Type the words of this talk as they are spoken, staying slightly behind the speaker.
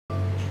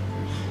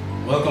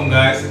Welcome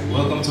guys,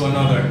 welcome to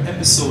another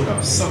episode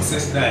of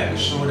Success Diet, the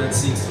show that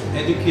seeks to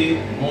educate,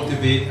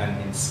 motivate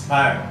and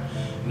inspire.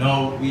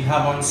 Now we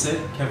have on set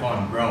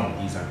Kevon Brown.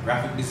 He's a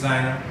graphic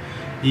designer.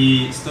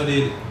 He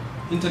studied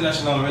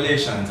international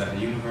relations at the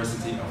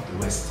University of the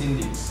West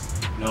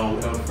Indies. Now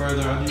without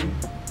further ado,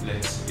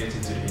 let's get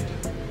into the interview.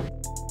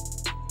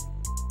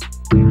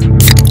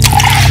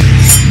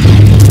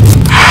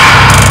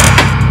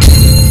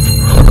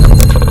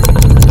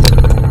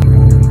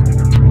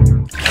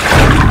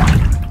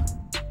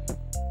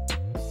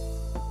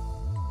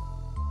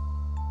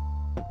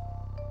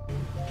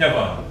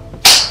 Kevon,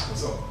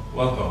 What's up?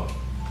 welcome.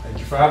 Thank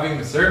you for having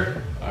me,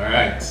 sir.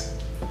 Alright.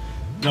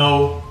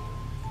 Now,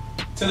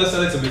 tell us a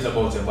little bit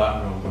about your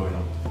background growing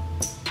up.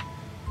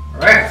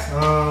 Alright,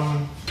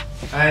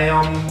 I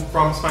am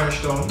from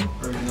Spanish Town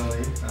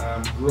originally.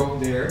 Grew up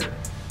there.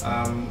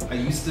 I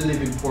used to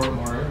live in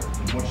Portmore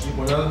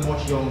when I was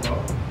much younger.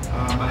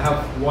 I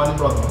have one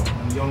brother,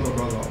 a younger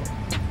brother,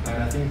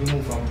 and I think we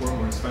moved from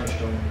Portmore to Spanish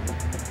Town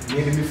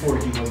maybe before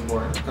he was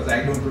born, because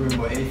I don't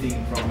remember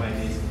anything from my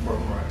days in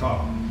Portmore at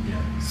all.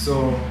 Yeah.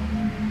 So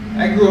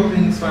I grew up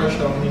in Spanish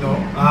Town,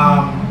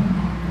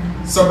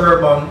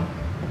 suburban,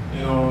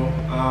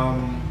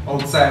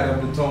 outside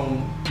of the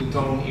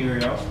town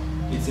area.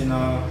 It's in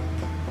a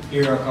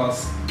area called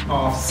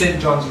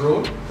St. John's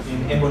Road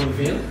in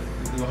Ebonyville.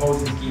 The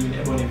housing scheme in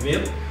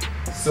Ebonyville.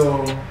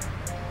 So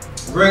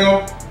growing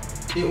up,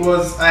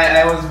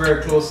 I was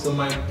very close to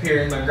my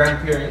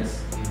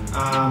grandparents.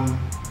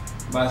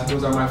 But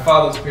those are my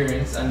father's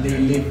parents, and they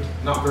lived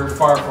not very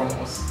far from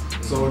us.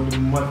 So the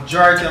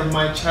majority of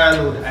my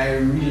childhood, I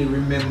really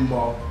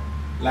remember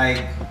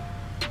like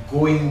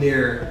going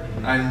there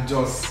and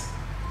just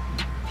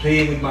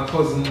playing with my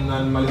cousin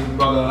and my little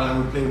brother,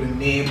 and we play with the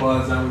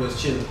neighbors and we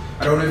just chill.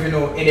 I don't know if you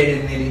know Ed,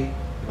 Edd n Eddy,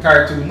 the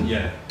cartoon.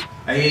 Yeah.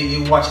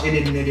 You watch Ed,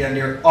 Edd n Eddy and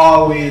they're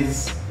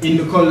always in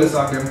the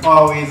cul-de-sac, them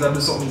always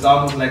do something. It's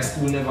almost like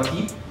school never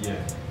keep. Yeah.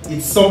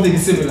 It's something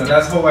similar.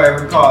 That's how I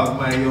recall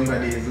my younger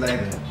days. Like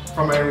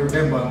from I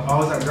remember, I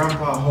was at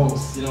grandpa's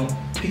house,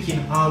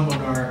 picking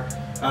almond, or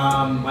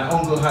my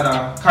uncle had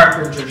a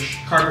carpenter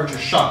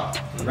shop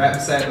right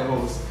beside the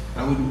house,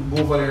 and we'd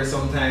go over there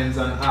sometimes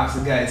and ask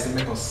the guys to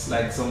make us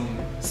like some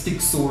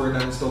stick sword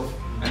and stuff,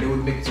 and they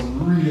would make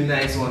some really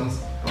nice ones,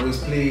 and we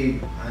just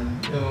play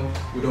and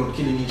without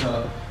killing each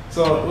other.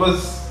 So it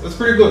was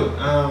pretty good.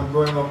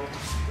 Growing up,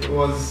 it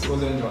was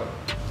enjoyable.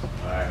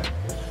 Alright.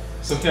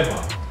 So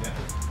Kevon,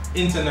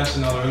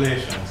 international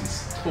relations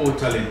is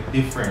totally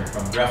different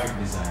from graphic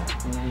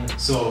design.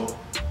 So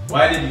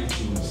why did you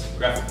choose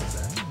graphic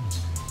design?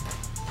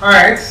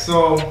 Alright,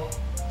 so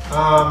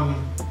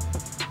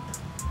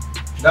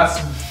that's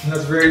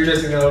very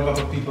interesting. A lot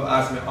of people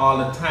ask me all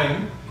the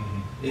time.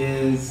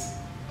 Is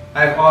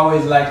I've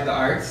always liked the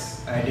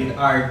arts. I did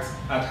art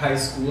at high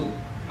school,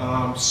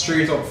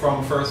 straight up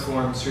from first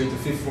form straight to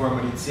fifth form.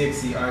 I did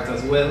CXC art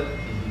as well.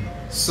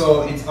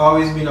 So it's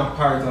always been a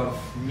part of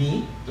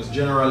me. Just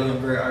generally, I'm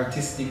very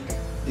artistic.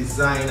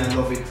 Design, I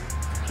love it.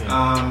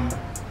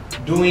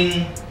 Okay.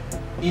 Doing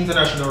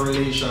international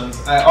relations,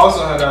 I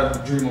also had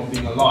a dream of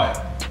being a lawyer,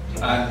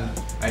 and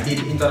I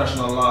did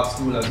international law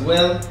school as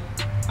well.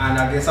 And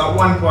I guess at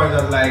one point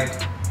I was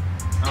like,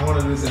 I don't want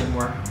to do this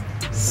anymore.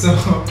 So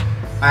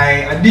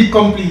I did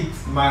complete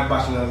my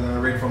bachelor's and I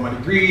read for my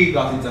degree,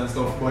 got it and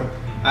stuff. But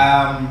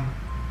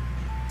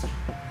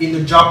in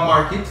the job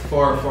market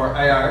for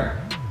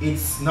IR,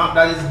 it's not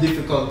that it's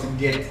difficult to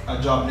get a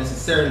job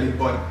necessarily,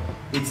 but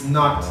it's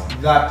not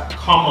that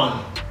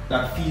common.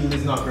 That field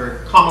is not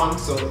very common,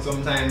 so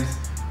sometimes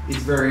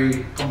it's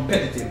very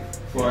competitive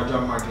for a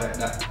job market like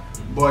that.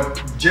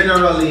 But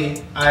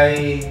generally,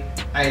 I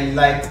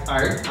liked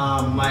art.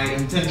 My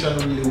intention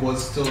really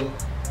was to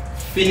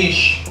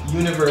finish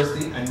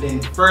university and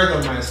then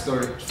further my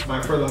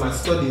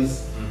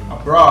studies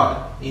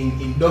abroad in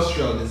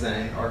industrial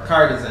design or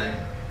car design.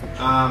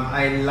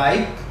 I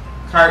like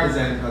car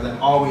design because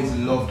I've always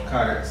loved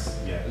cars.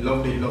 Yeah.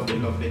 Loved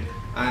it.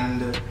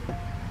 And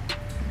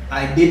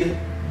I did,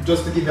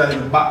 just to give you a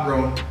little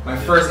background, my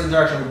first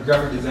interaction with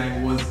graphic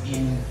design was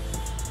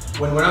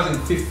when I was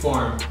in fifth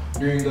form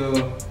during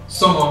the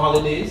summer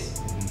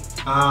holidays.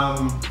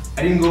 I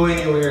didn't go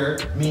anywhere,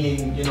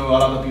 meaning a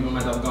lot of people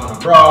might have gone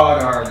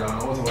abroad or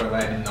gone out or whatever.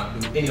 I did not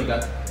do any of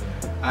that.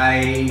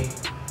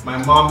 My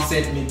mom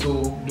sent me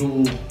to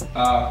do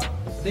I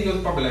think it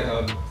was probably like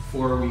a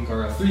 4-week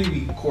or a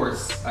 3-week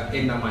course at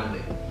Edna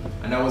Manley,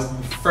 and that was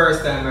the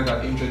first time I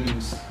got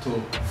introduced to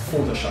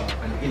Photoshop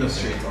and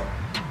Illustrator.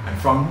 And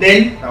from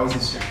then, that was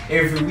history.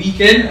 Every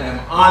weekend, I'm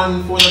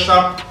on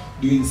Photoshop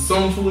doing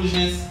some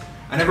foolishness.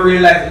 I never really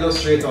liked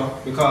Illustrator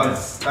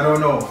because I don't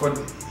know,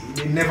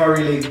 it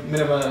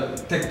never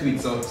tech to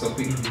it so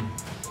quick.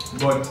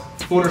 But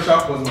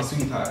Photoshop was my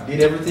sweetheart.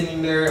 Did everything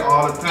in there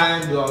all the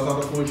time, do all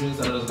sorts of foolishness,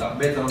 and I just got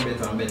better and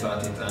better and better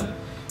at it. And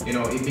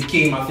it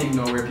became a thing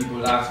now where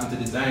people ask me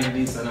to design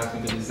this and ask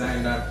me to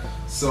design that.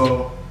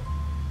 So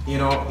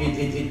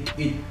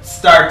it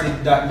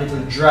started that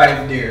little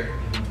drive there.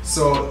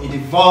 So it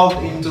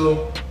evolved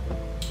into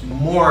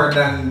more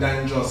than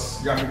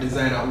just graphic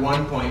design at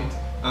one point,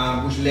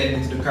 which led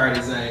me to the car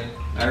design.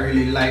 I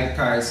really like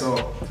cars,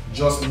 so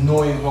just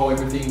knowing how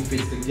everything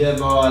fits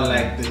together,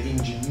 like the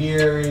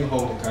engineering, how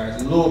the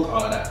cars look,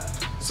 all that.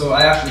 So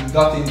I actually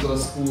got into a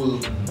school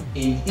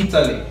in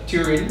Italy,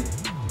 Turin,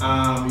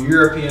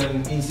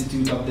 European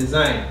Institute of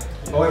Design.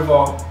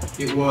 However,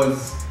 it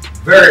was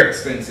very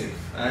expensive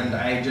and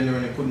I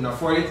genuinely couldn't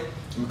afford it.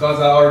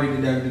 Because I already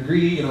did a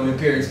degree, you know, my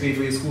parents pay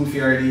for your school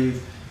fee already,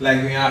 like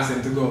when you ask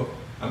them to go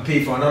and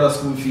pay for another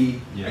school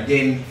fee,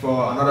 again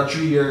for another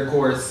 3-year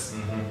course.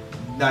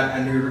 That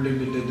and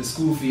the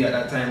school fee at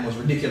that time was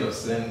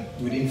ridiculous, and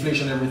with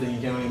inflation and everything,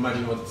 you can only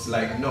imagine what it's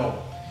like now.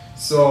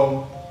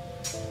 So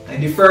I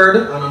deferred,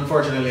 and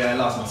unfortunately I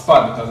lost my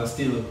spot because I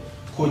still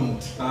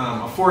couldn't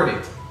afford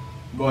it.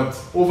 But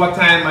over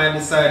time I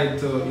decided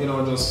to, you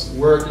know, just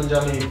work in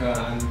Jamaica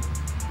and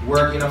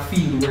work in a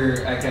field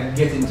where I can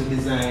get into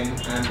design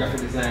and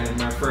graphic design. And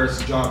my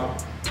first job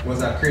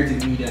was at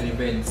Creative Media and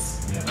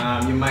Events.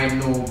 You might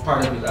know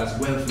part of it as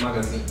Wealth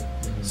Magazine.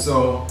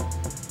 So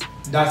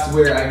that's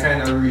where I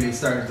kind of really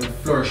started to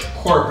flourish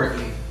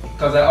corporately,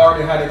 because I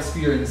already had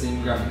experience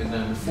in graphic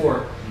design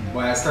before,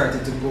 but I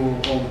started to go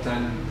out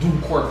and do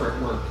corporate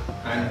work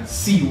and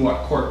see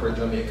what corporate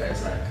Jamaica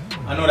is like.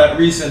 I know that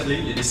recently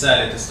you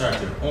decided to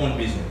start your own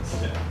business,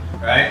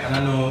 right? And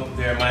I know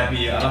there might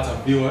be a lot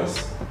of viewers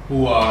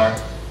who are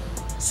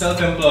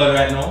self-employed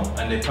right now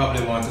and they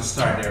probably want to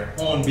start their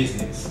own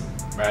business,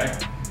 right?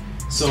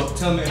 So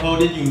tell me, how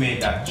did you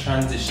make that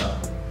transition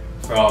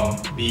from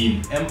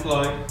being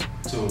employed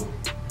to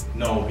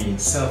now being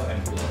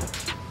self-employed?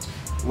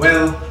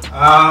 Well,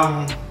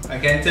 I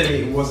can tell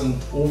you it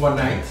wasn't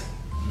overnight,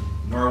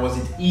 nor was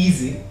it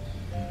easy,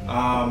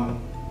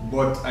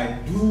 but I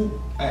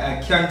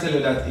can tell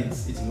you that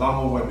it's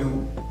long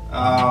overdue.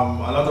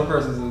 A lot of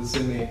persons will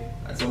say me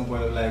at some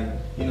point like,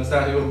 you know,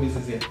 start your own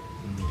business here.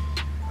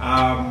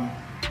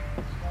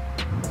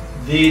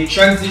 The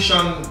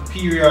transition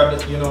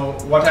period, you know,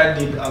 what I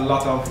did a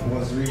lot of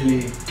was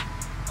really,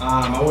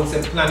 I won't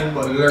say planning,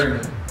 but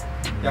learning.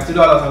 You have to do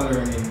a lot of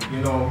learning. You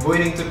know,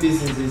 going into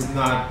business is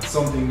not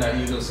something that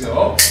you just say,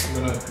 oh, I'm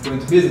gonna go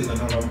into business and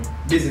have a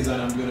business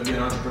and I'm gonna be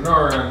an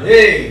entrepreneur and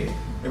hey,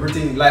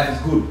 everything in life is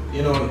good.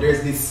 You know,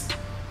 there's this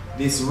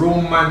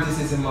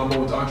romanticism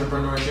about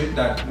entrepreneurship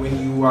that when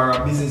you are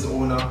a business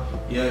owner,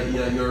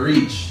 you're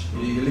rich,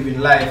 you live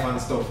in life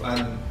and stuff,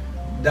 and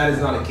that is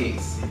not the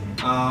case.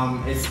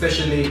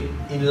 Especially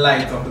in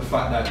light of the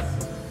fact that,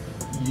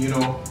 you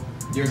know,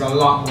 there's a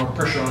lot more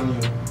pressure on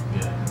you.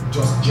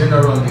 Just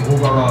generally,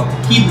 overall, to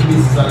keep the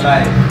business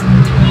alive and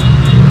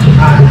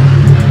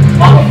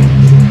all of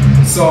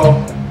it. So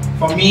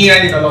for me, I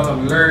did a lot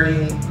of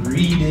learning,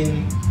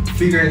 reading,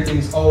 figuring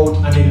things out,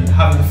 and then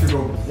having to figure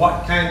out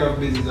what kind of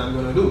business I'm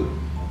going to do.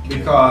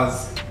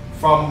 Because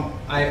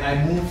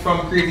I moved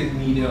from creative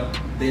media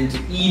then to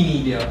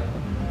e-media,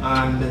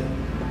 and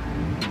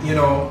you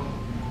know,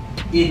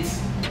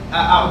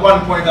 at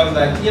one point I was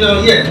like, you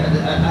know,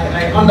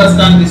 I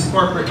understand this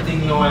corporate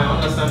thing now, I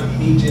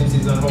understand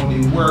agencies and how they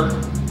work.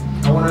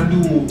 I want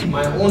to do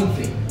my own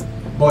thing,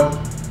 but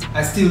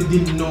I still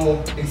didn't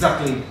know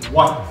exactly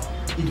what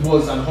it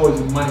was and how it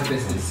would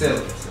manifest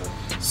itself.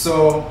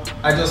 So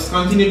I just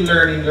continued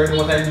learning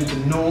what I need to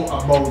know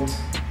about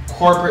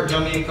corporate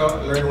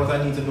Jamaica, learning what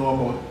I need to know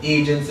about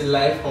agency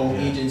life, how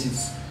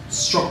agencies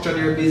structure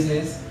their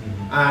business,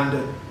 and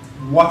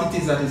what it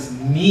is that is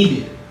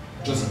needed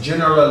just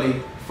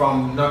generally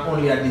from not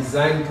only a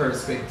design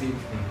perspective,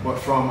 but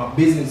from a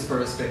business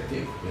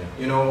perspective.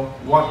 You know,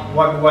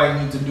 what do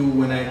I need to do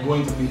when I go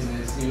into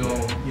business? You know,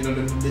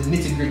 the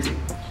nitty-gritty.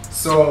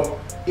 So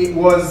it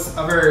was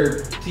a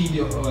very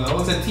tedious, I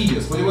won't say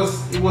tedious, but it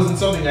wasn't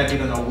something I did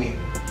on a whim.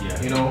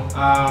 You know,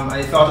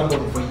 I thought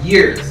about it for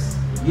years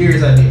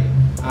I did.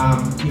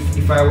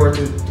 If I were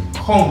to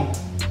count,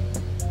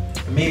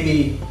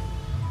 maybe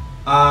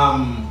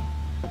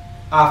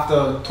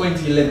after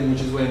 2011,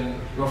 which is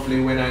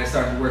roughly when I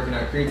started working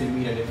at Creative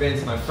Media and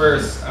Events, my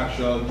first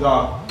actual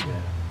job,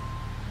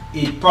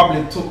 it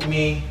probably took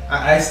me,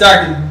 I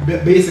started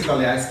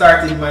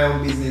my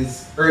own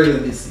business earlier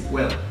this year.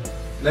 Well,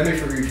 let me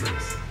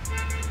rephrase.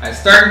 I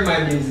started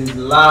my business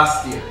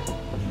last year,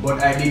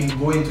 but I didn't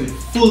go into it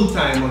full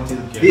time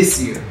until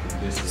this year.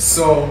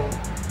 So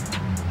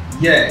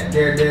yeah,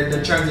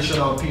 the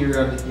transitional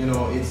period, you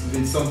know,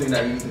 it's something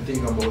that you need to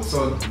think about.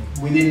 So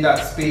within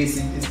that space,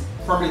 it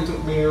probably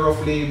took me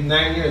roughly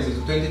 9 years. It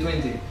was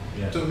 2020.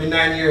 It took me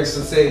 9 years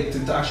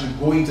to actually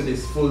go into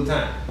this full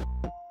time.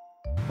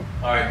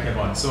 Alright,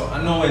 Kevon, so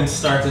I know when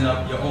starting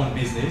up your own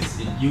business,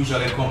 it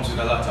usually comes with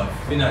a lot of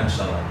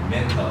financial and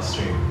mental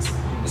strains,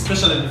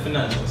 especially the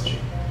financial strain,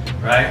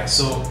 right?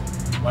 So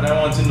what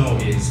I want to know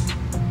is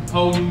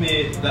how you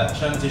made that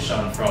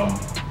transition from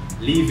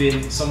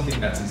leaving something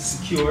that is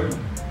secure,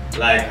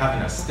 like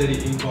having a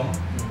steady income,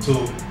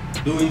 to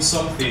doing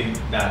something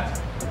that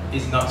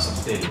is not so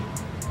steady.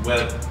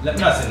 Well, let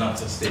me not say not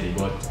so steady,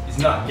 but it's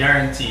not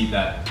guaranteed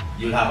that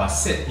you'll have a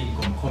set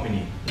income coming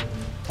in.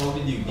 How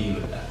did you deal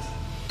with that?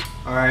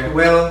 Alright,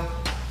 well,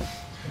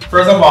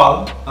 first of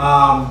all,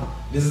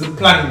 this is the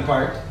planning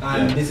part,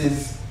 and this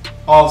is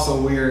also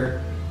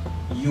where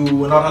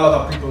not a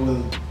lot of people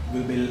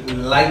will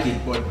like it,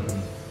 but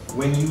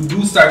when you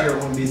do start your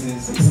own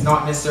business, it's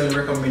not necessarily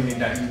recommended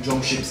that you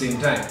jump ship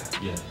same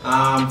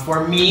time.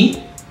 For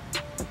me,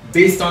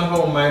 based on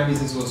how my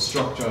business was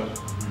structured,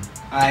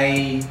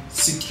 I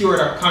secured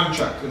a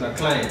contract with a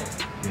client,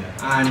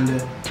 and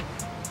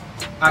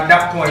at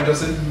that point,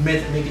 just to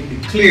make it be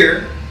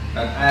clear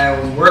that I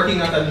was working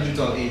at a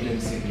digital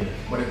agency,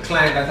 but the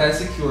client that I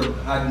secured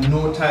had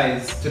no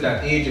ties to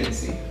that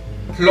agency.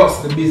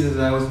 Plus, the business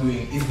that I was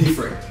doing is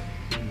different.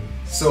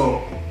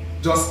 So,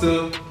 just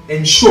to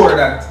ensure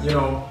that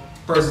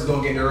persons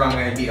don't get the wrong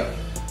idea.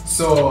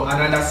 So,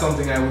 and that's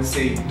something I would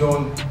say: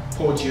 don't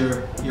poach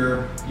your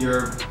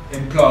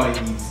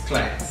employees,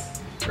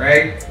 clients,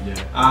 right?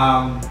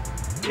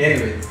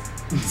 Anyways,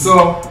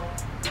 so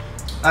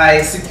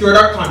I secured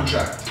a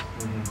contract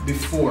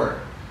before,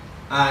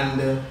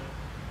 and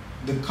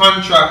the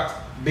contract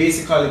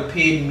basically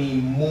paid me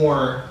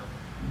more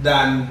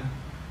than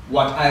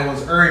what I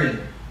was earning.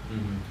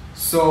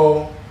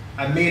 So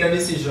I made a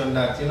decision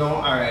that,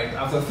 alright,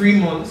 after 3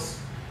 months,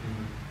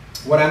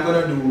 what I'm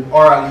gonna do,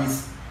 or at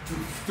least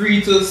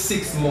 3 to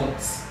 6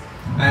 months,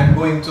 I'm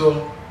going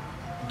to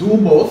do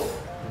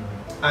both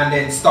and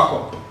then stock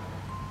up.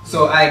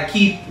 So I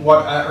keep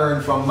what I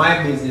earn from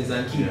my business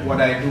and keep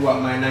what I do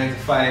at my 9 to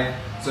 5,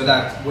 so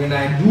that when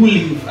I do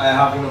leave, I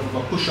have enough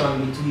of a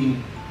cushion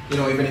between,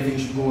 if anything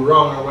should go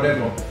wrong or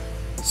whatever.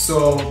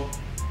 So,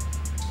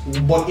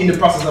 but in the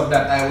process of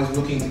that, I was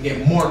looking to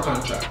get more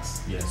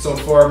contracts. So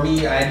for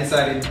me, I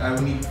decided I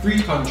would need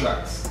 3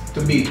 contracts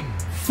to be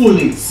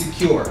fully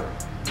secure.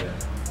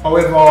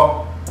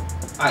 However,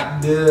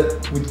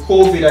 with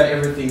COVID and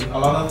everything, a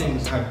lot of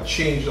things have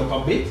changed up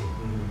a bit.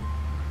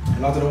 A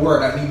lot of the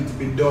work that needed to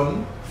be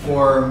done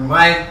for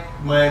my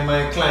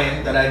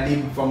client that I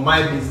did for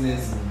my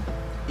business,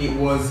 it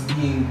was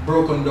being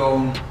broken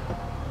down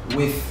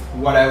with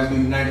what I was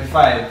doing 9 to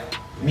 5,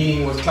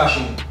 meaning it was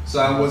clashing. So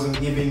I wasn't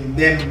giving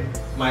them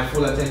my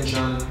full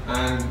attention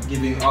and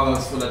giving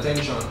others full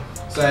attention.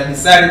 So I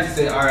decided to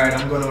say, all right,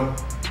 I'm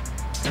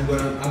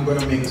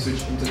gonna make a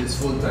switch into this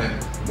full time.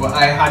 But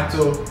I had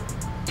to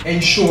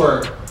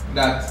ensure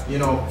that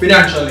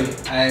financially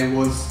I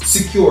was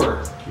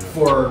secure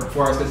for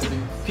a specific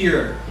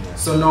period.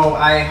 So now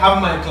I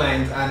have my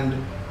clients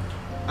and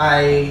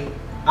I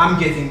am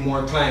getting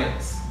more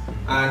clients,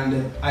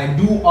 and I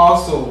do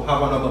also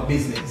have another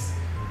business,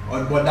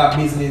 but that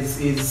business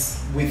is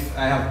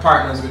I have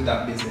partners with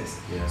that business.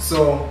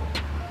 So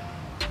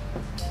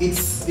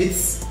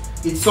it's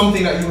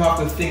something that you have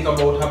to think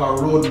about, have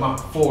a roadmap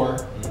for.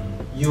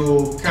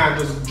 You can't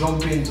just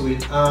jump into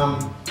it.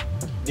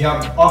 There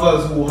are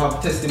others who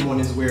have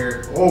testimonies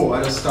where,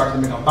 I just started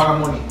to make a bag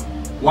of money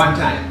one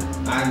time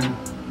and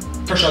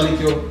pressure leak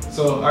you.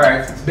 So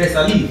alright, it's best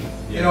I leave.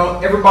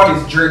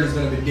 Everybody's journey is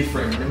going to be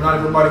different. And not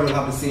everybody will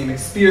have the same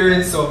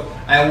experience. So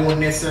I won't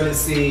necessarily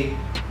say,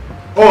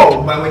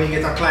 but when you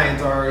get a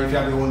client or if you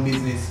have your own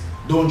business,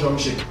 don't jump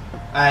ship.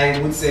 I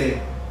would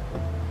say,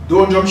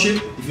 don't jump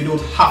ship if you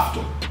don't have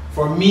to.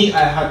 For me,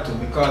 I had to,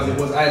 because it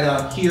was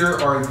either here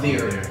or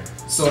there.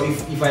 So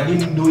if I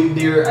didn't do it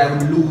there, I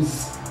would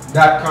lose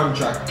that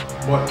contract.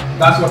 But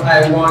that's what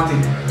I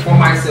wanted for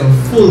myself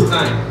full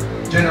time,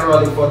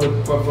 generally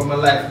for my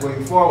life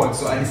going forward.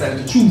 So I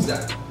decided to choose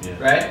that,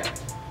 right?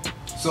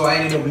 So I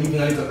ended up leaving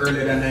a little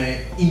earlier than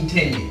I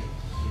intended.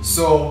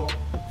 So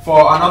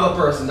for another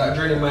person, that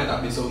journey might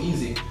not be so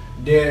easy.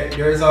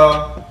 There is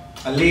a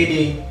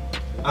lady,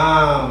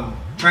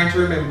 trying to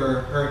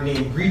remember her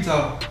name,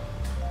 Greta,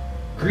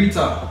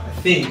 I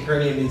think her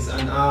name is,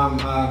 an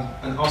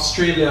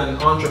Australian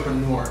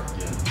entrepreneur.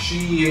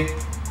 She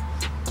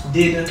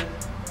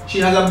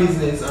has a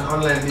business, an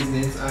online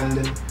business,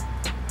 and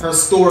her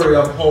story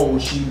of how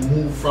she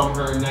moved from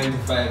her 9 to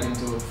 5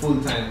 into full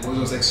time was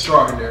just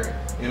extraordinary.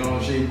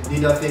 She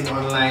did a thing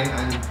online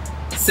and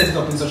set it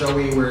up in such a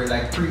way where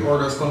like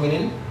pre-orders coming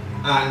in,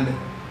 and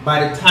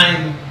by the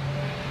time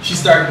she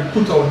started to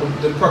put out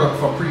the product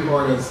for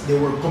pre-orders, they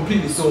were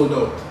completely sold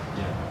out.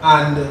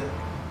 And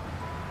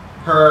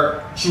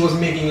she was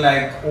making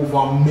like over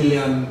 $1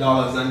 million,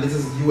 and this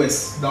is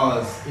US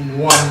dollars, in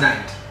one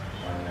night.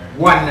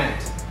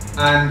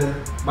 And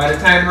by the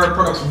time her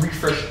products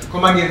refreshed,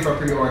 come again for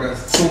pre-orders,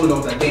 sold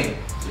out again.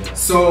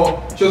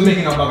 So she was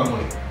making a bag of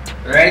money,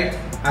 right?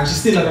 And she's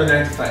still at her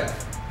 9 to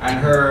 5. And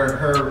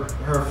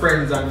her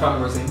friends and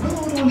family were saying, no,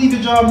 don't leave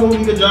your job, don't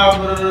leave your job,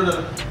 blah, blah,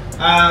 blah.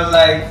 And I was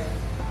like,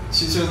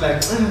 she was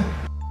like,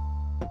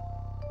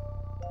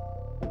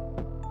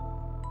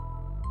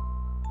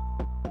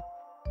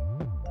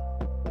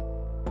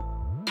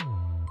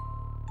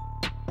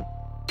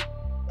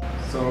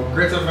 So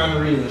Greta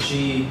Van Riel,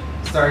 she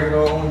started her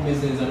own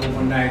business and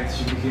overnight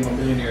she became a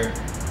millionaire.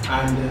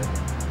 And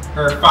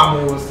her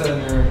family was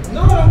telling her,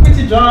 no, don't quit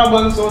your job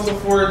and so on and so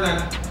forth.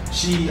 And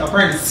she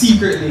apparently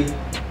secretly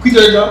quit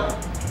her job,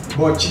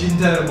 but she didn't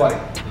tell anybody.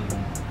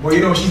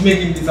 But she's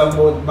making this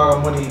amount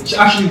of money. She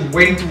actually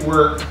went to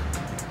work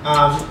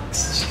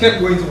She kept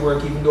going to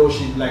work even though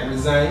she like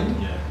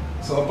resigned. Yeah.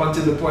 So up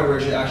until the point where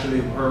she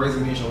actually, her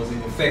resignation was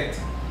in effect,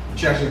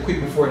 she actually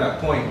quit before that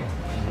point.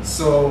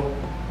 So,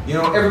 you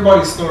know,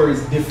 everybody's story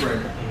is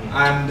different,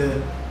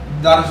 and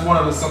that is one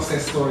of the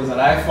success stories that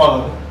I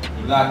followed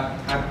that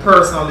I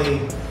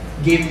personally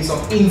gave me some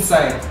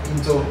insight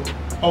into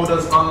how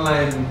does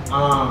online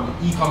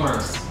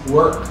e-commerce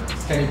work.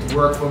 Can it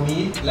work for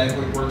me like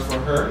it works for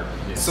her?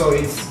 Yeah. So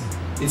it's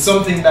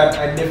something that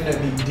I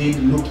definitely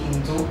did look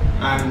into,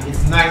 and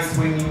it's nice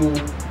when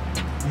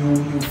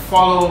you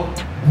follow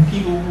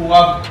people who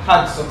have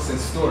had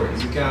success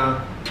stories. You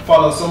can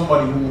follow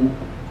somebody who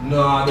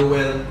know how to do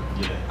well,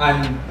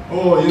 and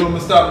oh, you know, I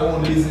start my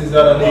own business the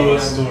other day. You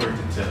have a story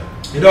to tell.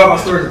 You don't have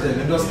a story to tell.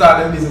 You don't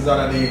start them business the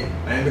other day,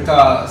 and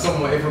because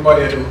someone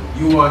everybody do,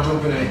 you want to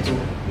jump in it too.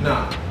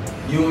 Nah,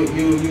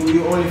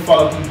 you only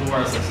follow people who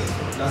are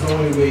successful. That's the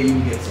only way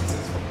you get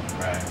successful.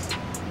 Right.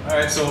 All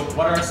right. So,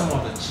 what are some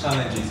of the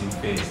challenges you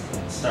faced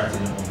in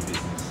starting your own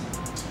business?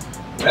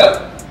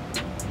 Well,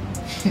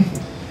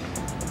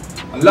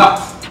 a lot.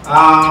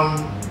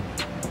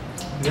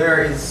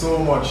 There is so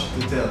much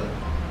to tell.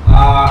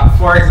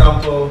 For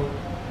example,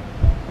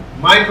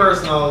 my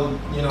personal,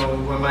 you know,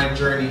 my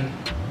journey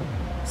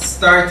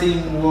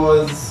starting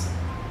was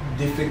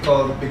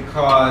difficult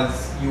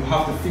because you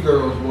have to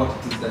figure out what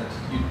it is that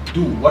you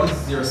do. What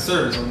is your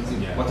service?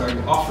 What are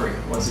you offering?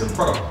 What's your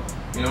product?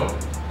 You know,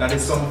 that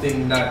is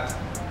something that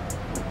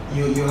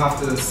you have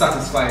to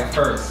satisfy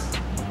first.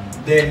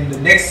 Then the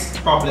next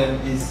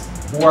problem is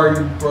who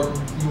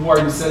are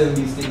you selling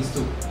these things to?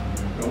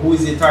 You know, who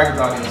is your target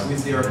audience? Who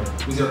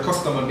is your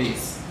customer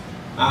base?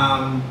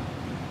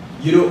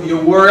 You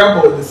worry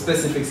about the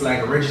specifics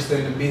like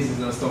registering the business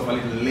and stuff a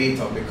little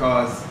later,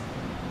 because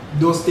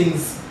those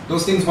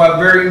things while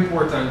very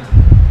important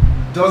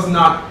does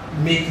not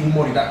make you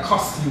money. That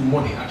costs you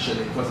money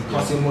actually, because it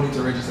costs you money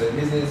to register the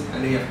business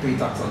and then you have to pay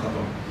tax on top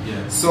of it.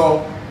 Yeah.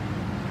 So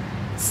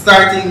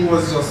starting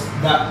was just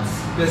that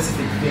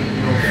specific thing,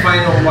 you know,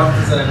 find out what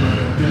it is that I'm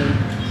gonna do,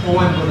 how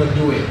I'm gonna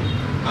do it.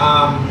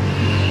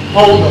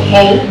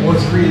 How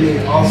was really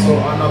also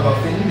another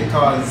thing,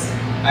 because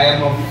I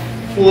am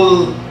a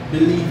full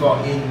believer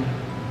in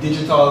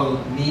digital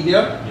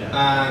media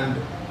and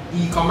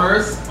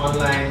e-commerce,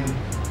 online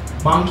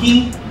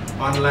banking,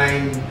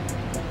 online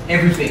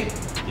everything.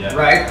 Yeah.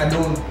 Right? I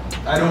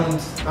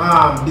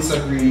don't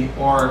disagree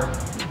or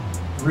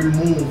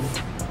remove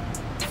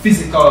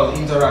physical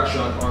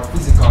interaction or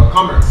physical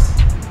commerce,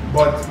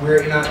 but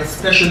we're in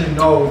especially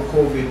now with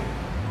COVID,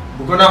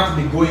 we're gonna have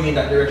to be going in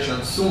that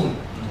direction soon.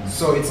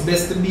 So it's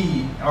best to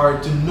be or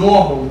to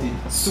know about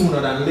it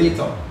sooner than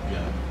later.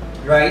 Yeah.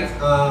 Right?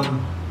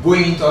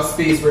 Going into a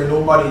space where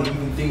nobody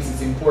even thinks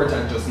it's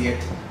important just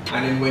yet,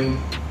 and then when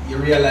you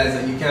realize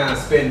that you can't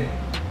spend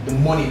the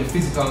money, the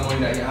physical money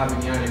that you have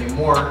in your hand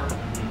anymore,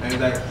 and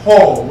it's like,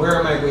 oh, where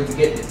am I going to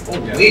get this? Oh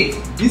wait,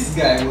 this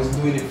guy was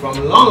doing it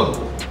from long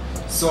ago.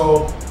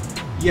 So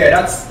yeah,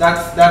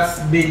 that's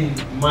been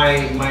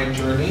my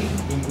journey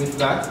with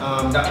that.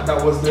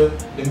 That was the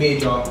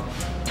major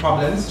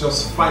problems.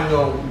 Just finding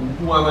out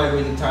who am I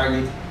going to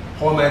target,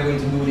 how am I going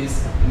to do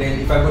this, and then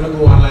if I'm going to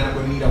go online, I'm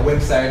going to need a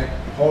website.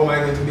 How am I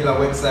going to build a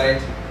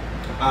website?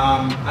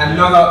 I'm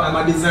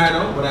a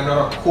designer, but I'm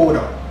not a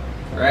coder,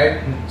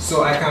 right?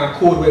 So I can't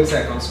code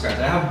website from scratch.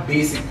 I have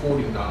basic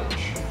coding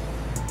knowledge,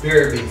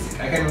 very basic.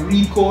 I can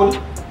read code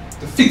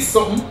to fix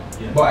something,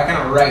 but I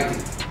cannot write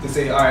it to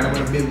say, all right, I'm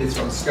going to build this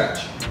from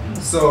scratch.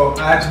 So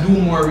I had to do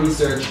more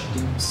research to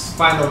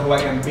find out how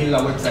I can build a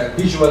website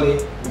visually,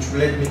 which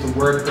led me to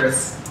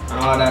WordPress and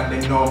all that.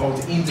 Then know how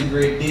to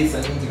integrate this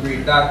and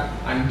integrate that,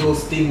 and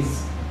those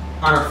things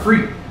are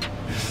free.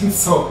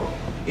 So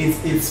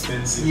it's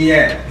expensive.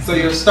 Yeah. So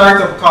your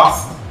startup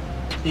cost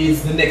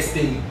is the next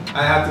thing.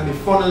 I had to be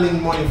funneling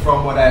money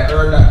from what I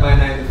earned at my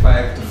 9 to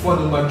 5 to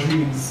funnel my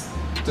dreams,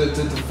 to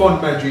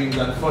fund my dreams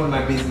and fund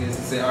my business,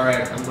 and say, all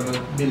right, I'm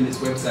gonna build this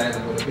website,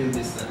 I'm gonna build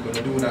this, I'm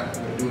gonna do that,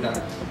 I'm gonna do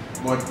that.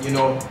 But you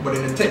know, but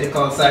in the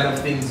technical side of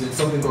things, if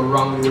something goes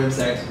wrong with the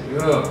website,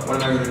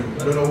 what am I gonna do?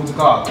 I don't know who to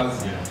call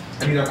because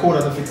I need a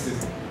coder to fix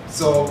this.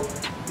 So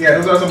yeah,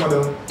 those are some of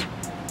the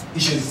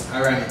issues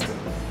I ran into.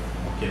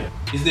 Okay.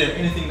 Is there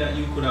anything that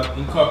you could have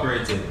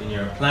incorporated in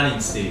your planning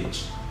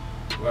stage,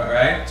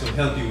 right, to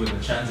help you with the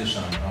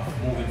transition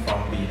of moving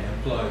from being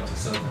employed to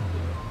self-employed?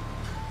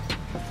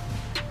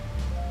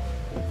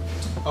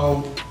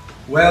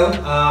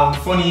 Well,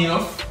 funny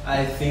enough,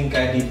 I think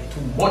I did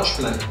too much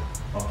planning.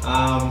 Okay.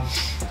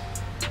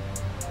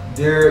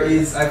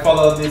 I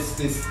follow this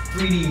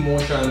 3D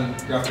motion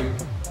graphic,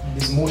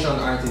 this motion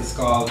artist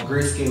called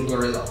Grayscale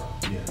Gorilla.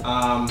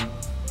 Yeah.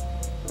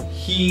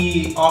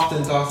 He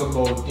often talks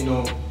about, you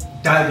know,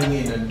 diving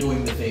in and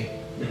doing the thing,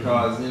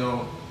 because you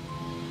know,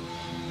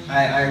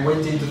 I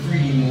went into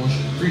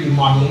 3D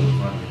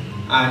modeling,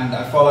 and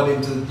I followed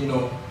him to, you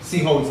know, see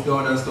how it's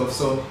done and stuff.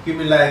 So he'll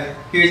be like,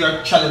 here's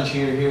a challenge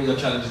here, here's a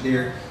challenge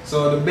there.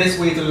 So the best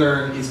way to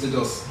learn is to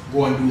just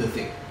go and do the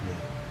thing.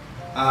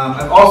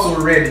 I've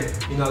also read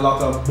in a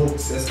lot of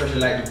books, especially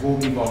like the Go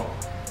Giver,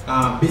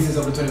 Business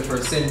of the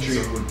 21st Century.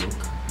 It's a good book.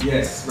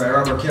 Yes, by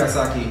Robert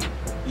Kiyosaki.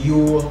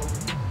 You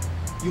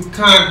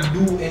can't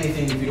do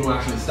anything if you don't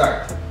actually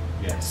start.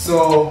 Yeah.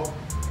 So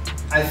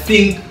I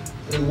think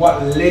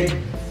what led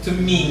to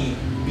me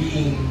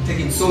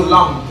taking so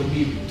long to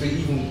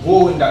even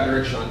go in that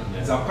direction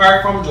is,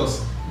 apart from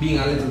just being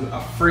a little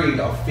afraid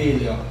of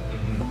failure,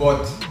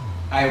 but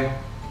I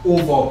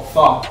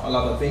overthought a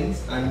lot of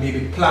things and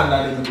maybe planned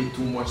a little bit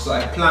too much. So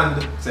I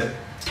planned, said,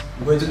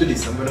 I'm going to do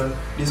this.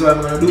 This is what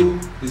I'm gonna do.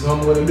 This is how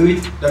I'm gonna do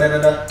it. Da da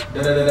da da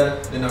da da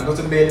da. Then I go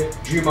to bed,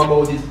 dream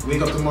about it,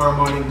 wake up tomorrow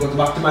morning, go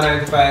back to my 9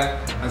 to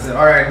 5, and say,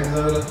 all right, and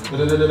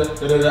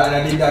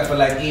I did that for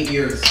like 8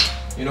 years.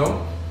 You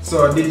know.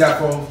 So I did that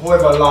for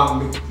however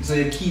long. So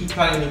you keep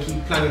planning,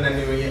 and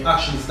then when you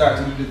actually start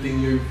to do the thing,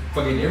 you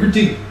forget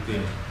everything.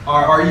 Yeah.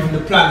 Or even the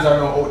plans are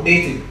now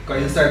outdated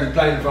because you started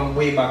planning from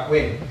way back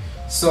when.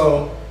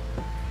 So,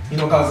 you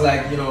know, because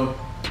like, you know,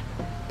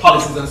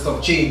 policies and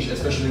stuff change,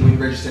 especially when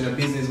registering a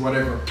business,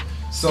 whatever.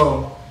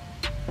 So,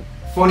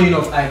 funny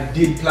enough, I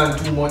did plan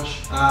too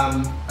much.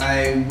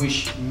 I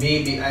wish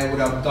maybe I would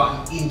have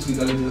gotten into it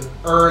a little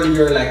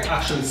earlier, like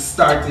actually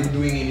started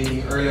doing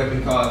anything earlier,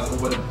 because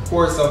over the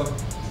course of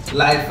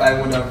life I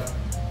would have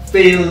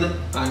failed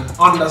and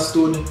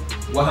understood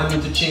what I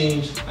need to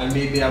change, and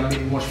maybe I've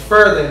been much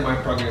further in my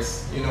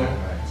progress, you know,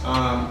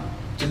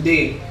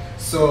 today.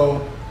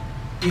 So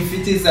if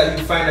it is that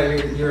you find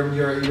that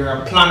you're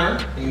a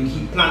planner and you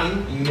keep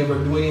planning and you never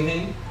do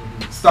anything,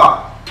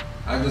 stop.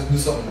 I just do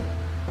something,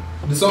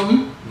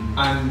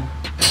 and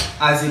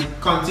as it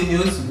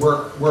continues,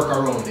 work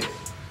around it.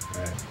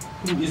 Right.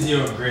 Who is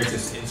your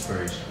greatest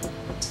inspiration?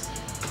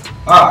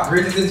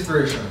 Greatest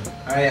inspiration.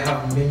 I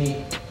have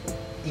many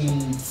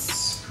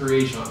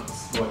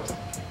inspirations, but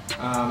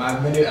I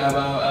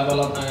have a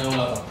lot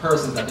of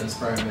persons that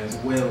inspire me as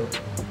well.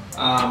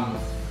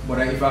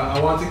 But if I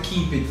want to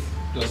keep it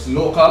just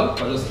local,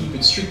 or just keep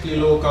it strictly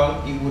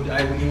local, it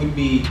would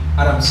be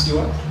Adam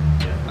Stewart.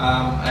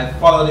 Yeah. I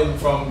followed him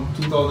from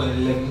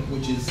 2011,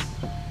 which is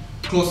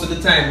close to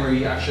the time where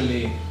he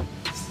actually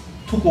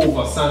took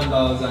over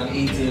sandals and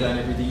ATL and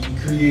everything.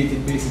 He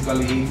created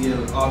basically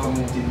ATL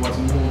Automotive, what's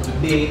known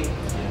today.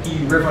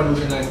 He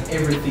revolutionized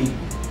everything.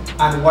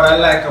 And what I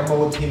like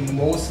about him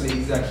mostly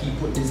is that he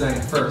put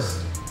design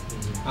first.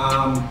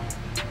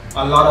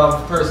 A lot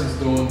of persons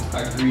don't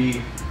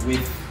agree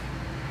with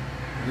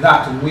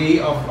that way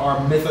of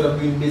our method of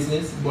doing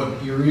business,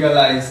 but you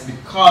realize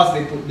because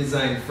they put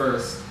design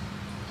first,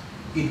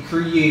 it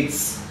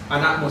creates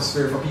an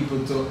atmosphere for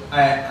people to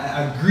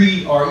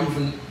agree or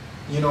even,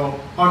 you know,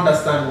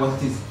 understand what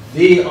it is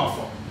they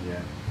offer.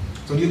 Yeah.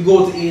 So you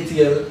go to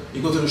ATL,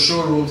 you go to the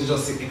showroom to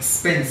just say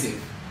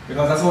expensive,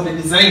 because that's how they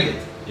designed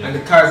it. Yeah. And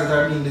the cars that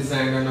are being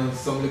designed are not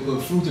some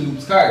little Fruity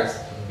Loops cars.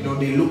 You know,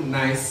 they look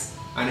nice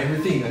and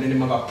everything, and then they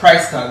have a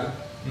price tag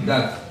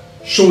that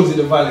shows you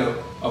the value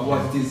of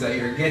what it is that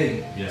you're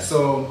getting. Yeah.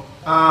 So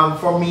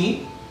for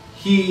me,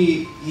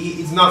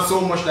 it's not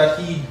so much that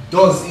he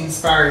does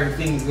inspiring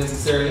things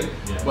necessarily,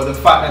 but the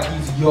fact that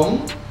he's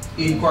young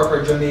in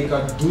corporate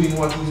Jamaica doing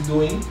what he's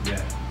doing,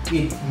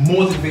 it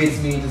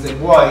motivates me to say,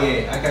 boy,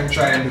 yeah, I can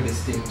try and do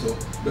this thing too.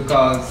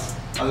 Because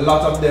a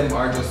lot of them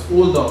are just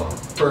older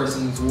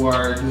persons who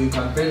are doing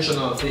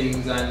conventional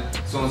things and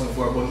so on and so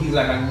forth, but he's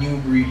like a new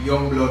breed,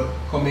 young blood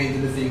coming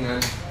into the thing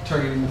and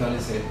turning it on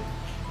his head.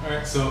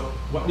 Alright, so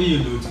what do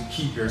you do to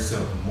keep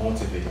yourself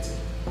motivated?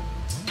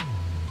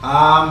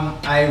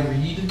 I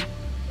read,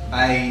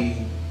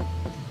 I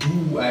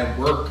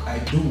work, I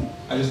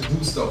just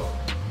do stuff.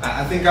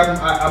 I think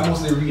I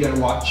mostly read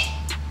and watch.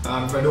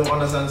 If I don't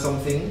understand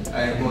something,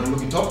 I go and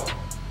look it up,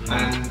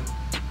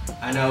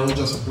 and I'll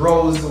just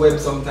browse the web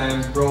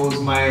sometimes, browse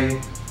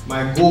my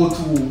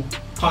go-to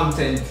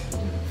content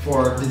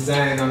for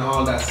design and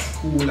all that's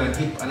cool and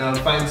hip, and I'll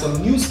find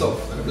some new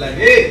stuff and I'll be like,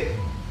 hey,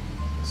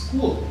 it's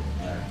cool.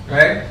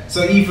 Right?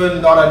 So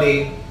even the other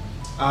day,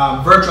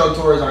 virtual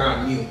tours are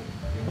not new,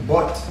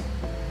 but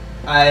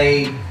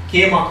I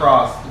came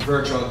across the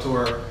virtual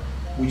tour,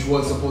 which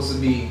was supposed to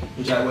be,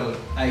 which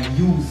I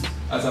used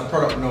as a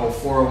product now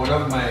for one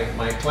of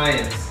my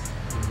clients,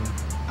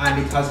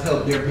 and it has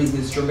helped their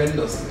business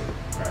tremendously.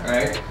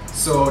 Right?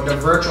 So the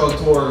virtual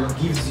tour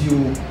gives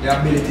you the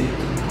ability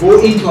to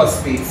go into a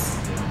space,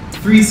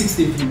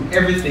 360 view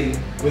everything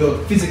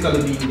without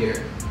physically being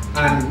there,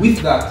 and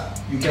with that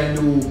you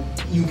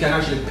can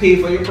actually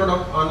pay for your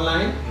product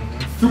online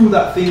through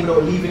that thing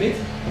without leaving it.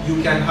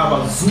 You can have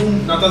a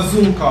Zoom, not a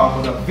Zoom call,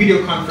 but a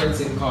video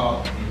conferencing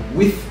call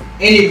with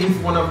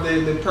one of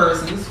the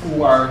persons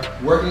who are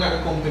working at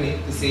the company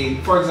to say,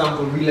 for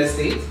example, real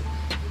estate.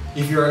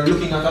 If you're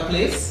looking at a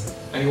place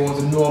and you want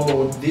to know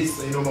about this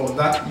and you know about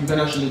that, you can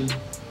actually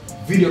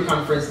video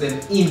conference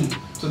them in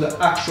to the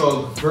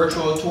actual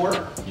virtual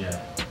tour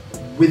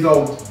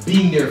without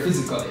being there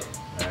physically.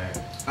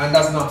 And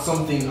that's not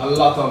something a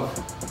lot of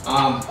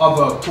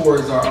other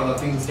tours or other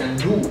things can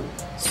do.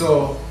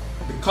 So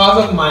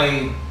because of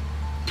my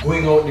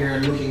going out there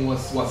and looking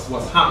what's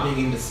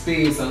happening in the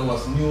space and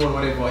what's new and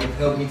whatever, it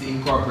helped me to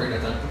incorporate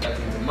that and put that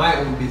into my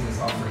own business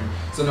offering.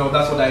 So So now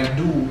that's what I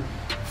do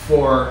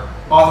for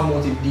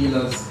automotive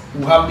dealers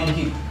who have been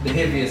hit the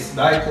heaviest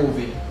by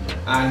COVID,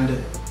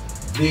 and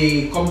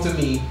they come to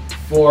me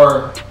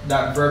for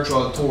that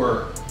virtual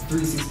tour,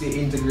 360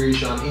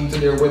 integration into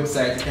their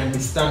website. It can be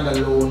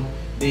standalone.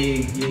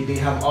 They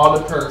have all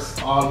the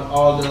perks,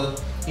 all the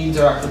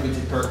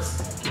interactivity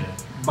perks. Yeah.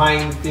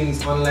 Buying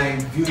things online,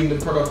 viewing the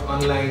product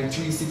online,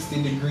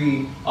 360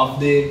 degree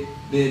of the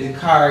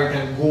car. You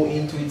can go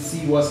into it,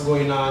 see what's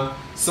going on.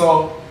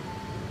 So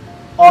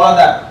all of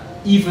that,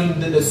 even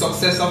the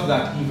success of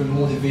that even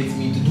motivates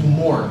me to do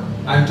more,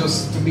 and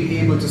just to be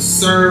able to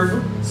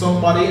serve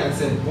somebody and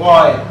say,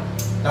 boy,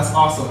 that's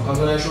awesome. Because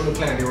when I showed the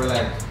client, they were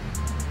like,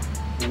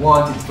 we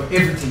want it for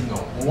everything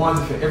now. We want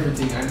it for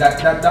everything, and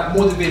that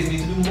motivates me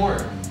to do more.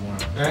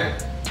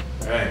 Right?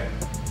 Right.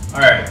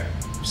 Alright.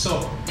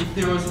 So if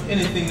there was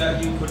anything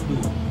that you could do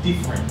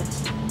different,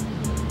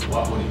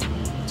 what would it be?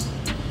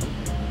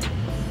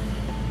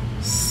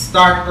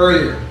 Start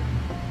earlier.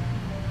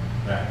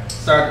 Right.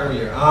 Start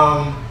earlier.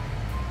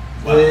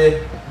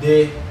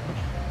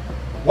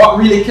 What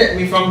really kept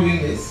me from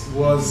doing this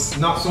was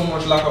not so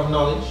much lack of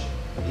knowledge.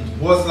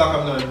 It was lack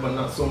of knowledge, but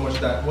not so much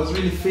that. It was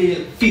really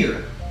fear.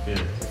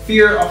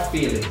 Fear of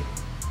failing.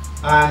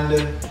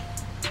 And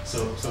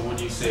so would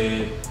you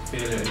say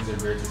failure is the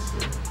greatest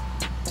fear?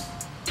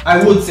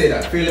 I would say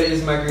that failure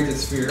is my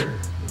greatest fear,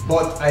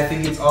 but I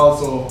think it's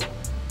also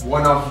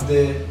one of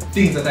the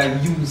things that I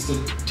use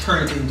to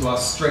turn it into a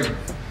strength,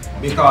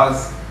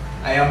 because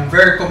I am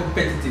very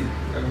competitive.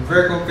 I'm a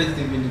very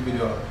competitive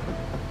individual,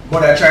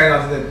 but I try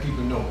not to let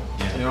people know.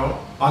 Yeah. You know,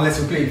 unless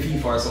we play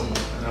FIFA or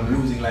something and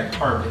I'm losing like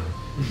horribly,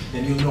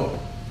 then you know.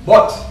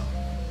 But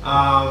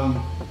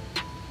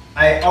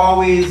I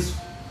always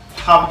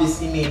have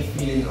this innate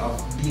feeling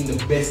of being the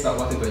best at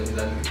whatever it is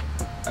I do.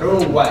 I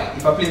don't know why.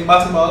 If I play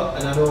basketball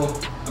and I'm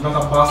not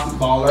a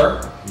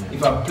basketballer,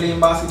 if I'm playing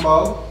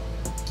basketball,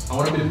 I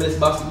want to be the best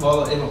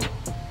basketballer ever.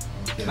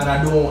 Okay. And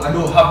I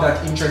don't have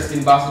that interest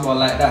in basketball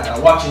like that. I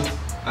watch it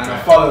and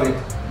I follow it,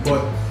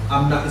 but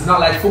it's not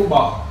like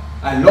football.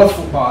 I love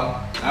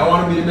football. I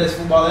want to be the best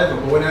footballer ever,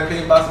 but when I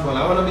play basketball,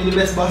 I want to be the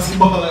best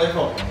basketballer ever.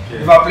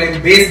 Okay. If I play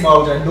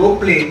baseball, which I don't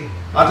play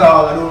at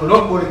all, I don't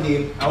know about the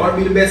game, I want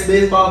to be the best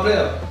baseball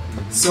player.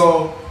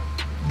 So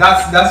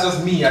that's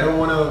just me. I don't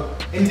want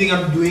to, anything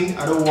I'm doing,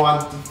 I don't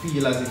want to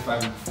feel as if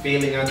I'm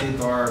failing at it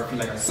or feel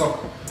like I suck.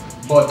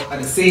 But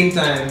at the same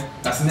time,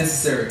 that's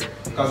necessary,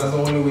 because that's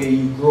the only way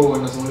you grow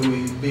and that's the only way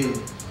you build.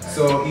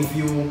 So if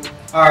you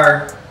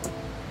are,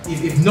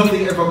 if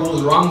nothing ever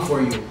goes wrong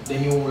for you,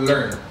 then you won't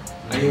learn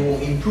and you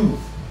won't improve.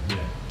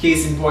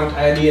 Case in point,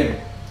 IBM.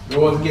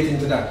 Don't want to get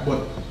into that,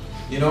 but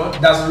you know,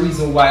 that's the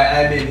reason why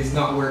IBM is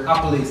not where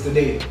Apple is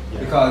today,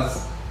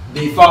 because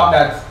they thought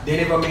that they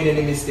never made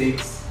any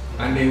mistakes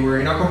and they were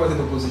in a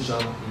competitive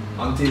position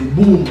until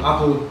boom,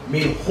 Apple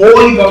made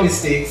whole heap of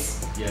mistakes,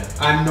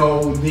 and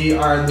now they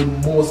are the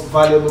most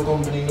valuable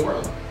company in the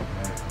world.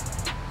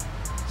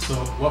 So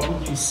what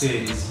would you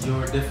say is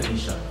your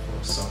definition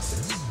for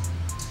success?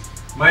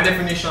 My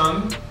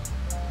definition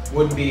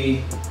would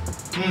be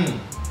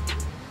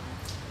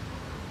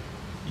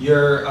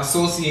your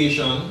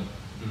association.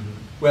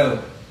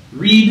 Well,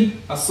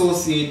 read,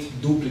 associate,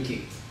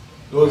 duplicate.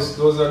 Those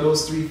are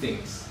those three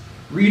things.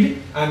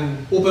 Read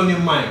and open your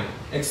mind,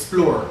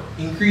 explore,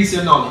 increase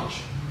your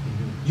knowledge.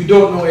 You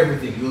don't know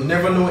everything. You'll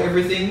never know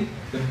everything.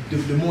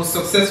 The most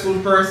successful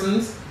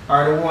persons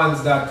are the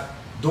ones that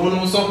don't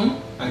know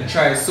something and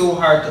try so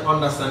hard to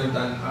understand it,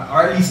 and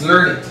or at least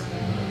learn it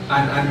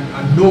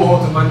and know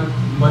how to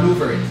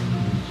maneuver it.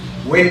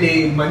 When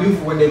they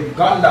maneuver, when they've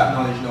gotten that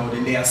knowledge now,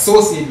 then they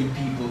associate with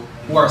people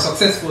who are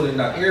successful in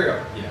that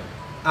area.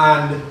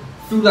 And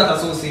through that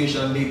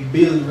association, they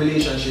build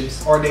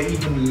relationships, or they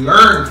even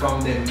learn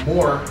from them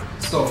more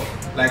stuff,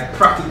 like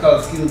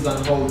practical skills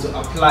on how to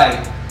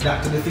apply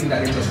that to the thing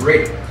that they just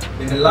read.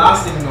 Then the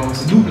last thing now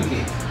is to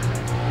duplicate.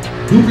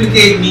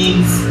 Duplicate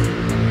means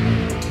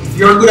if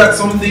you're good at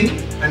something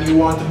and you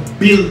want to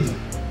build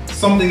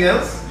something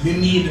else, you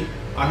need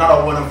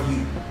another one of you.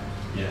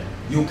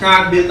 You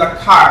can't build a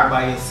car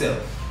by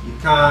yourself. You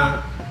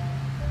can't,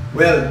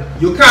 well,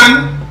 you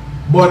can,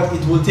 but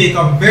it will take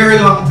a very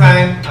long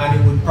time and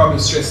it would probably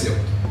stress you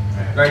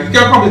out. Right? You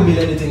can probably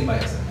build anything by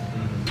yourself.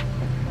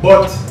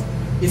 But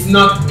it's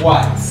not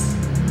wise.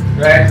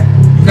 Right?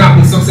 You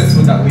can't be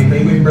successful that way, but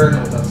you will burn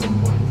out at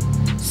some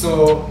point.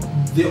 So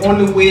the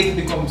only way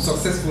to become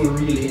successful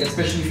really,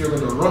 especially if you're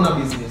going to run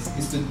a business,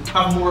 is to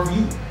have more of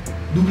you.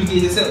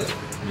 Duplicate yourself.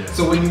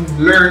 So when you've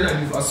learned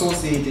and you've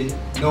associated,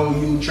 now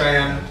you try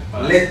and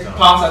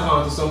pass that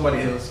on to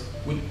somebody else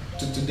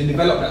to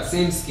develop that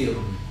same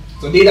skill.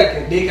 So they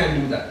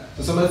can do that.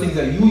 So some of the things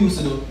that you used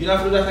to do, you don't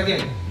have to do that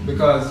again,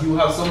 because you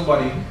have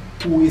somebody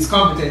who is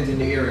competent in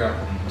the area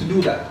to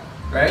do that,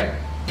 right?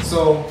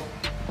 So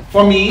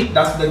for me,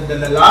 that's the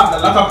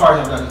latter part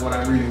of that is what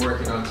I'm really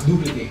working on, to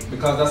duplicate,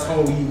 because that's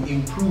how you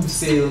improve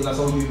sales, that's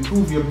how you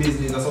improve your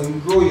business, that's how you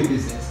grow your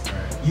business.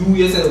 You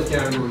yourself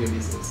can grow your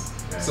business.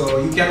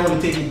 So you can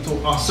only take it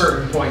to a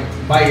certain point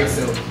by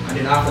yourself, and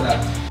then after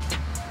that.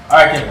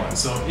 Alright, Kevon,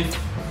 so if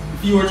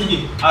If you were to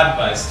give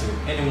advice to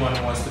anyone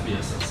who wants to be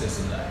a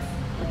success in life,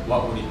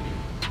 what would it be?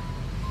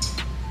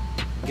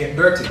 Get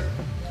dirty.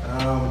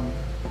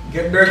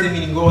 Get dirty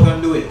meaning go out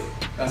and do it.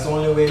 That's the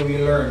only way we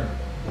learn.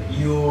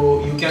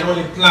 You can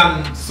only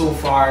plan so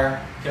far,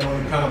 you can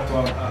only plan up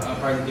to a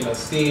particular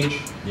stage,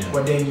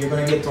 but then you're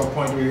going to get to a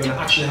point where you're going to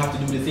actually have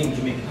to do the thing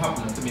to make it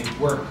happen, to make it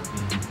work,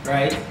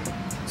 right?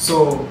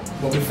 So,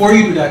 but before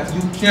you do that,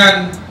 you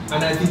can,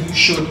 and I think you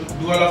should,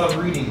 do a lot of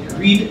reading.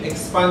 Read,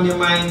 expand your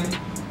mind,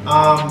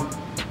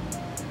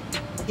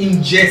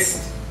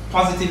 ingest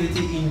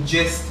positivity,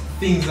 ingest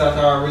things that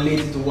are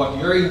related to what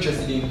you're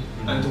interested in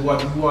and to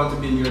what you want to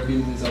build your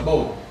business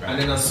about, and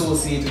then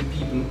associate with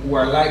people who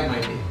are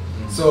like-minded.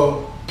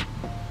 So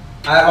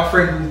I have a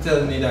friend who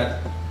tells me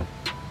that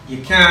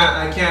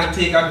I can't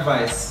take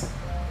advice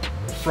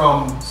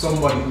from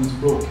somebody who's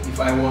broke if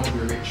I want to be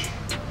rich.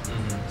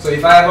 So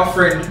if I have a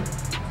friend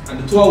and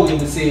the two are in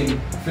the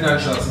same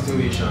financial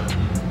situation,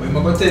 but I'm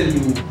going to tell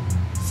you,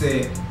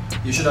 say,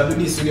 you should have do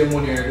this with your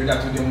money or do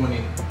that with your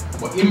money,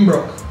 but him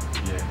broke,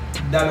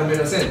 that don't make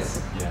no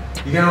sense.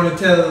 You can only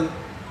tell,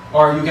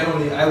 or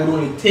I would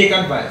only take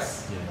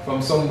advice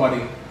from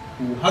somebody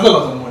who has a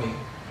lot of money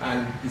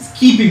and is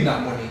keeping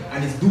that money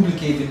and is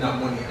duplicating that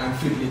money and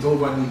flipping it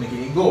over and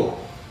making it go.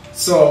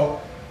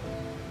 So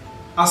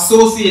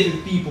associate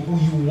with people who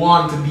you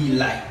want to be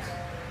like.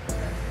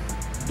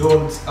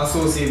 Don't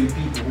associate with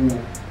people who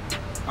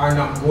are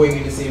not going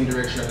in the same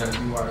direction that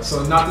you are.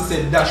 So not to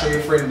say dash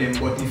your friend them,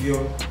 but if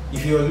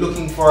you're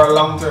looking for a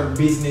long-term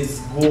business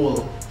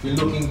goal, if you're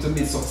looking to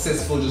be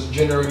successful just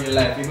generally in your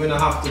life, you're gonna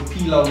have to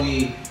peel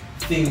away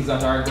things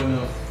that are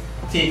gonna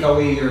take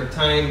away your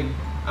time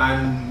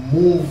and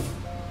move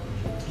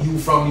you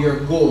from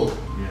your goal.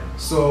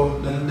 So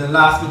the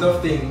last bit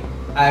of thing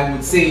I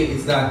would say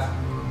is that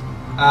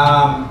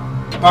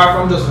apart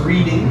from just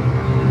reading,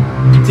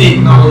 you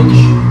take knowledge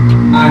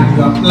and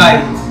you apply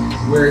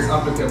it where it's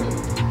applicable.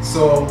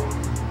 So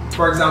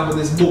for example,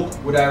 this book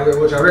which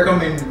I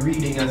recommend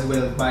reading as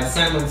well by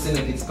Simon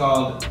Sinek, it's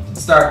called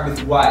Start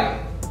With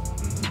Why.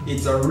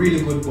 It's a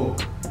really good book,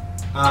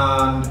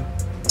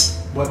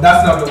 but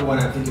that's not the one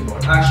I'm thinking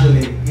about.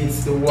 Actually,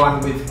 it's the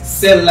one with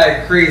Sell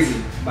Like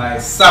Crazy by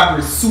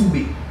Sabri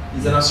Subi.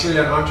 He's an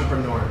Australian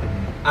entrepreneur,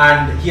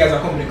 and he has a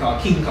company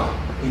called King Kong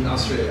in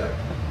Australia.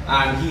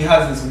 And he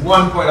has this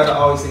one point that I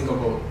always think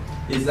about,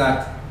 is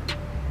that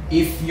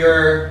if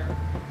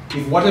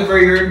whatever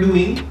you're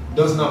doing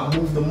does not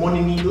move the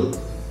money needle,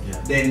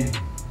 then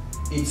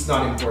it's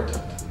not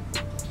important.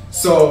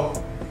 So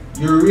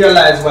you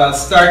realize while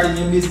starting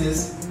your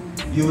business,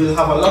 you will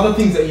have a lot of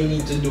things that you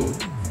need to do.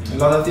 A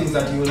lot of things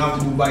that you will have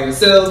to do by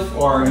yourself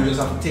or you just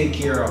have to take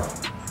care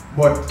of.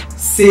 But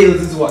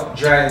sales is what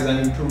drives and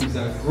improves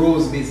and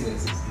grows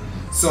businesses.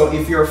 So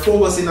if you're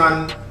focusing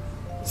on,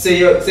 say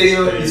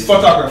it's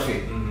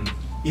photography.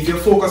 If you're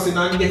focusing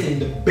on getting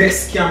the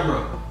best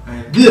camera,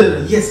 and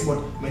yes, but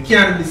my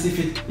camera is if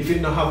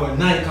it don't have a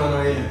Nikon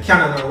or a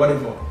Canon or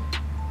whatever.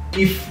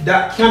 If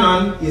that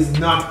Canon is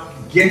not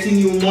getting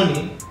you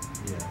money,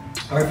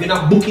 or if you're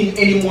not booking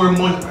any more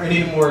money or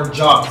any more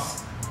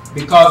jobs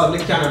because of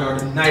the Canon or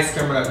the nice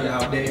camera that you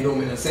have, then it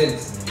don't make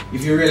sense.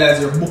 If you realize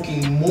you're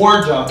booking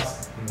more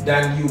jobs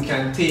than you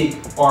can take,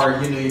 or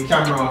your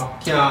camera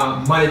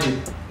can't manage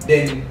it,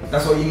 then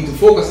that's what you need to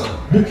focus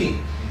on,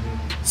 booking.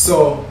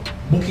 So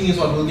booking is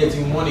what will get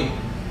you money,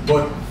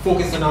 but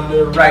focusing on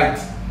the right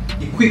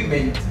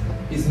equipment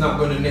is not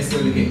going to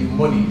necessarily get you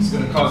money. It's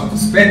going to cause you to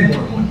spend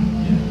more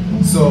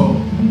money. So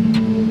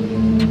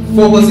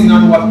focusing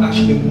on what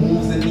actually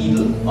moves the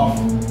needle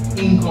of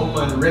income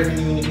and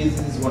revenue in the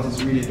business is what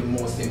is really the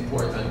most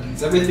important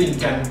piece. Everything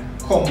can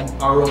come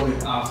around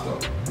it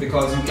after,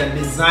 because you can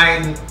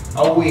design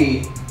a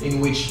way in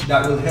which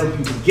that will help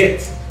you to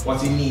get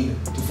what you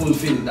need to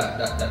fulfill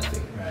that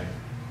thing. Right.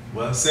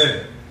 Well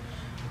said.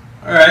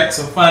 Alright,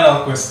 so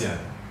final question.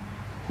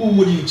 Who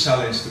would you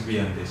challenge to be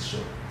on this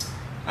show?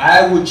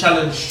 I would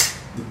challenge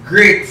the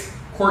great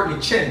Courtney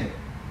Chen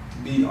to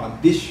be on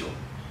this show.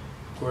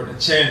 Courtney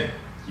Chen,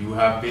 you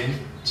have been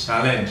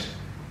challenged.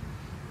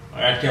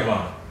 Alright,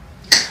 Kevon.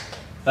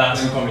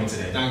 Thanks for coming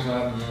today. Thanks for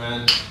having me,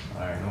 man.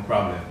 Alright, no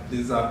problem.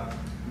 This is a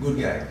good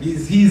guy.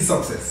 He's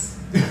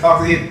success.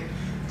 Talk to him.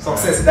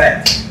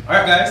 SuccessDiet.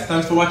 Alright guys,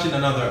 thanks for watching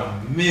another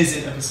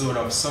amazing episode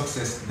of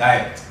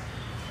SuccessDiet.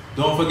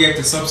 Don't forget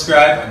to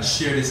subscribe and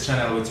share this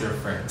channel with your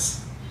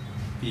friends.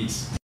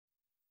 Peace.